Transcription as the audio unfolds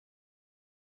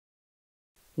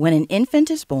When an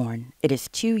infant is born, it is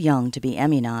too young to be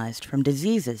immunized from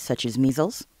diseases such as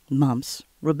measles, mumps,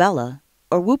 rubella,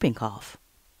 or whooping cough.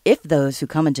 If those who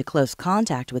come into close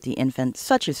contact with the infant,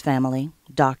 such as family,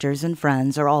 doctors, and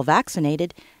friends, are all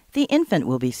vaccinated, the infant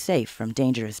will be safe from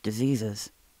dangerous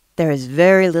diseases. There is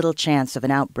very little chance of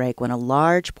an outbreak when a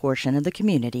large portion of the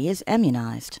community is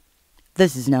immunized.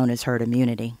 This is known as herd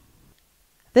immunity.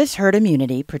 This herd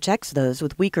immunity protects those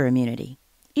with weaker immunity,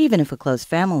 even if a close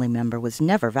family member was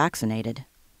never vaccinated.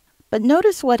 But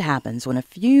notice what happens when a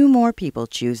few more people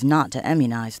choose not to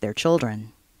immunize their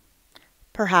children.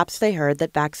 Perhaps they heard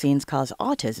that vaccines cause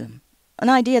autism, an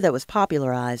idea that was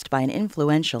popularized by an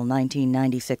influential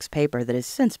 1996 paper that has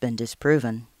since been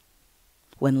disproven.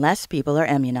 When less people are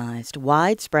immunized,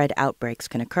 widespread outbreaks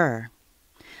can occur.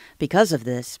 Because of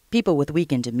this, people with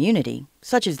weakened immunity,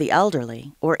 such as the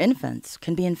elderly or infants,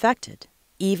 can be infected.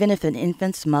 Even if an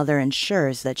infant's mother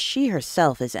ensures that she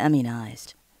herself is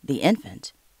immunized, the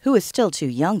infant, who is still too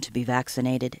young to be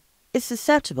vaccinated, is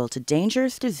susceptible to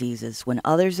dangerous diseases when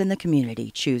others in the community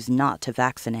choose not to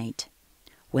vaccinate.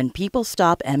 When people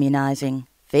stop immunizing,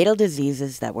 fatal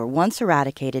diseases that were once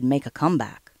eradicated make a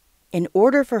comeback. In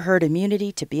order for herd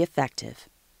immunity to be effective,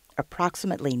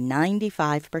 approximately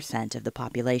 95% of the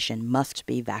population must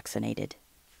be vaccinated.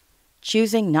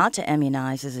 Choosing not to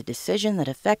immunize is a decision that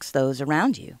affects those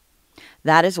around you.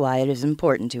 That is why it is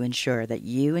important to ensure that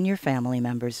you and your family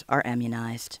members are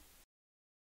immunized.